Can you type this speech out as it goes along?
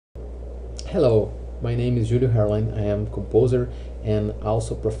Hello, my name is Julio Herlin. I am composer and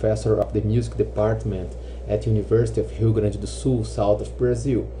also professor of the music department at University of Rio Grande do Sul, south of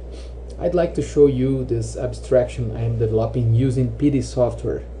Brazil. I'd like to show you this abstraction I am developing using PD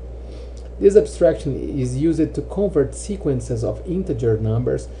software. This abstraction is used to convert sequences of integer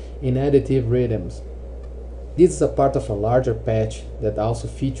numbers in additive rhythms. This is a part of a larger patch that also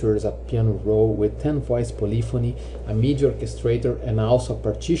features a piano roll with 10-voice polyphony, a MIDI orchestrator, and also a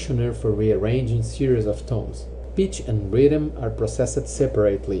partitioner for rearranging series of tones. Pitch and rhythm are processed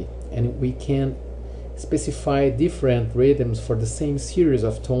separately, and we can specify different rhythms for the same series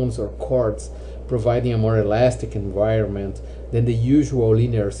of tones or chords, providing a more elastic environment than the usual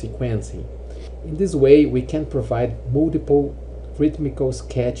linear sequencing. In this way, we can provide multiple rhythmical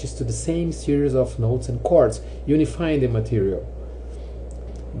sketches to the same series of notes and chords, unifying the material.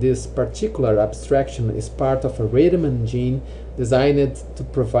 This particular abstraction is part of a rhythm engine designed to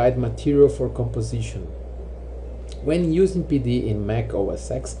provide material for composition. When using PD in Mac OS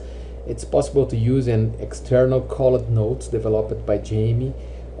X, it's possible to use an external called notes developed by Jamie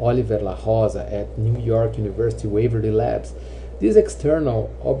Oliver La Rosa at New York University Waverly Labs. This external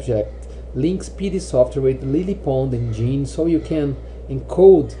object links PD software with LilyPond engine so you can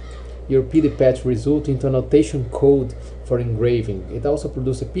encode your PD patch result into a notation code for engraving. It also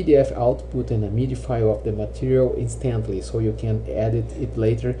produces a PDF output and a MIDI file of the material instantly so you can edit it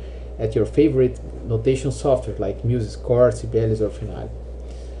later at your favorite notation software like MuseScore, Sibelius or Finale.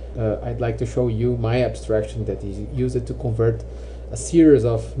 I'd like to show you my abstraction that is used to convert a series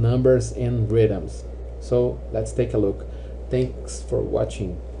of numbers and rhythms. So let's take a look. Thanks for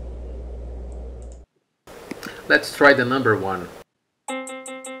watching. Let's try the number 1.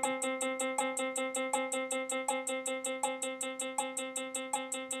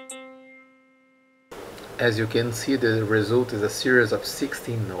 As you can see, the result is a series of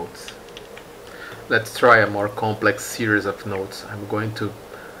 16 notes. Let's try a more complex series of notes. I'm going to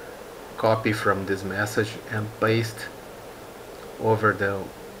copy from this message and paste over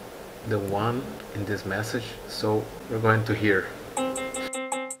the one in this message. So we're going to hear.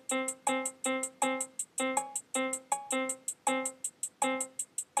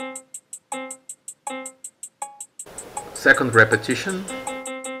 Second repetition.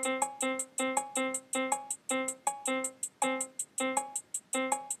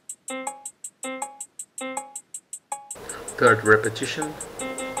 Third repetition.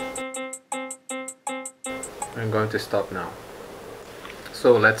 I'm going to stop now.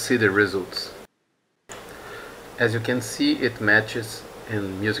 So let's see the results. As you can see, it matches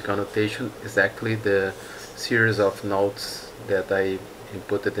in musical notation exactly the series of notes that I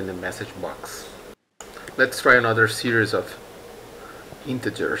inputted in the message box. Let's try another series of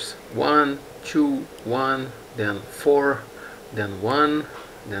integers. 1, 2, 1, then 4, then 1,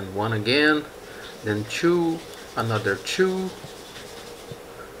 then 1 again, then 2, another 2,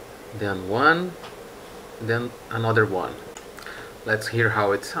 then 1, then another 1. Let's hear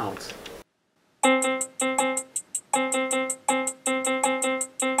how it sounds.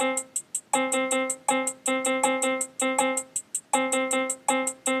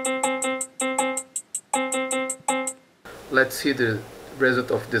 Let's see the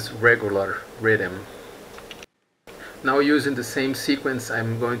result of this regular rhythm. Now, using the same sequence,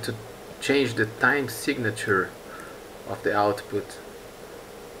 I'm going to change the time signature of the output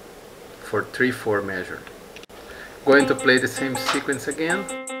for 3/4 measure. Going to play the same sequence again.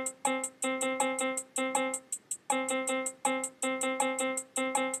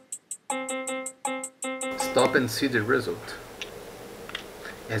 Stop and see the result.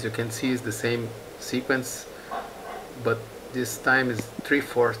 As you can see, it's the same sequence, but this time is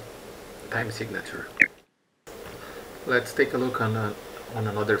 3/4 time signature. Let's take a look on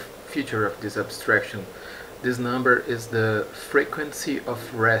another feature of this abstraction. This number is the frequency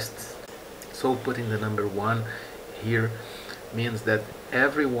of rest. So putting the number 1 here means that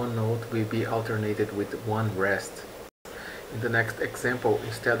every one note will be alternated with one rest. In the next example,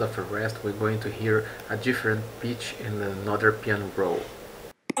 instead of a rest, we're going to hear a different pitch in another piano roll.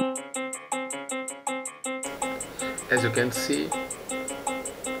 As you can see,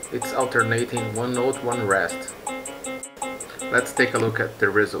 it's alternating one note, one rest. Let's take a look at the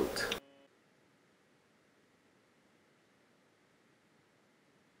result.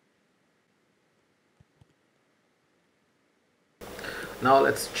 Now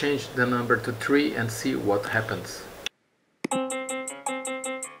let's change the number to 3 and see what happens.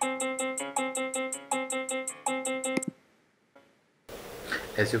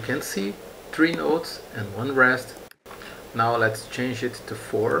 As you can see, 3 notes and 1 rest. Now let's change it to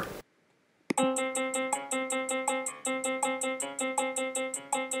 4.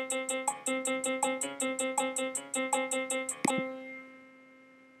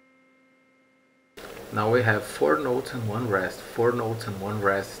 Now we have 4 notes and 1 rest, 4 notes and 1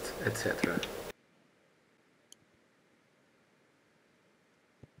 rest, etc.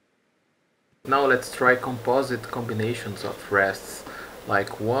 Now let's try composite combinations of rests,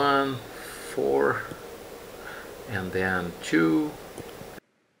 like 1, 4, and then 2.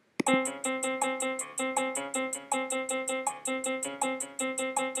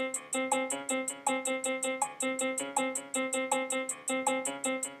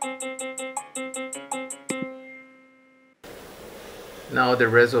 Now the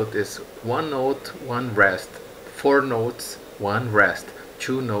result is 1 note, 1 rest, 4 notes, 1 rest,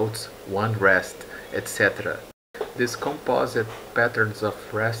 2 notes, 1 rest, etc. This composite patterns of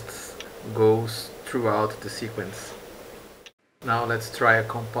rests goes throughout the sequence. Now let's try a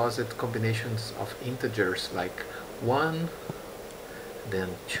composite combinations of integers like 1, then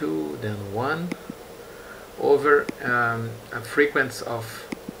 2, then 1 over a frequency of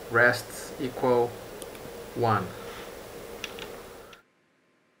rests equal 1.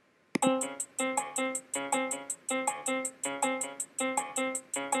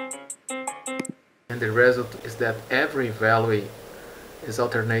 And the result is that every value is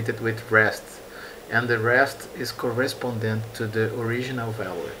alternated with rest, and the rest is correspondent to the original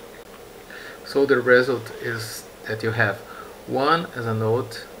value. So the result is that you have 1 as a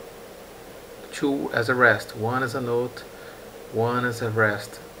note, 2 as a rest, 1 as a note, 1 as a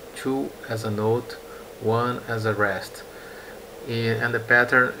rest, 2 as a note, 1 as a rest. And the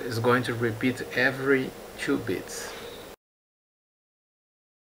pattern is going to repeat every 2 bits.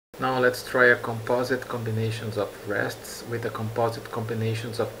 Now let's try a composite combinations of rests with a composite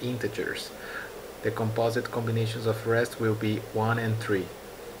combinations of integers. The composite combinations of rest will be 1 and 3.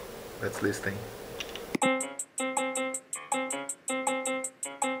 Let's listen.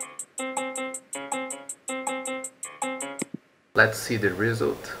 Let's see the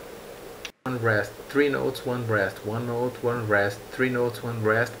result. 1 rest, 3 notes, 1 rest, 1 note, 1 rest, 3 notes, 1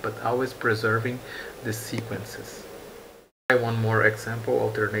 rest, but always preserving the sequences. One more example,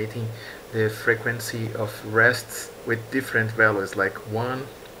 alternating the frequency of rests with different values like 1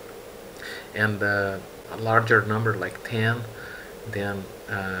 and a larger number like 10, then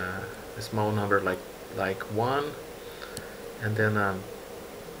a small number like 1, and then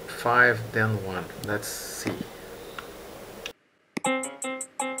 5, then 1. Let's see.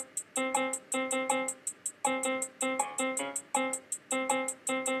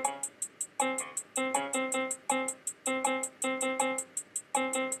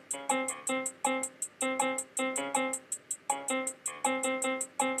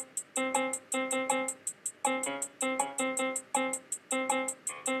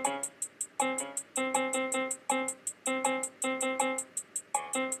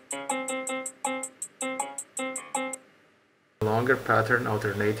 Longer pattern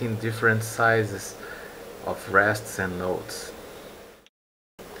alternating different sizes of rests and notes.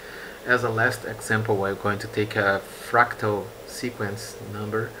 As a last example, we're going to take a fractal sequence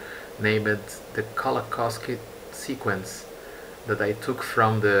number named the Kolakowski sequence that I took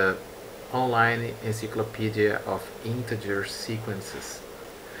from the online encyclopedia of integer sequences,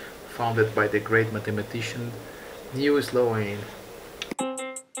 founded by the great mathematician Niels Sloane.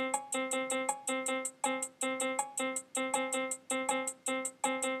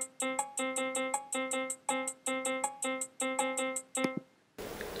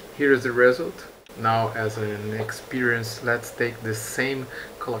 Here is the result. Now, as an experience, let's take the same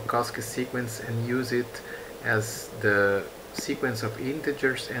Kolakowski sequence and use it as the sequence of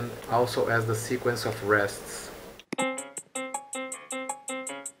integers and also as the sequence of rests.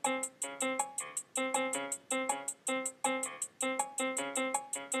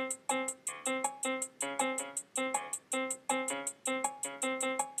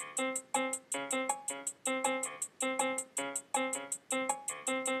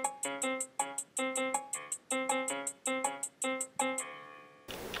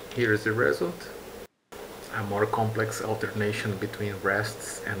 Here is the result, a more complex alternation between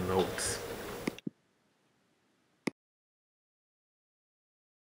rests and notes.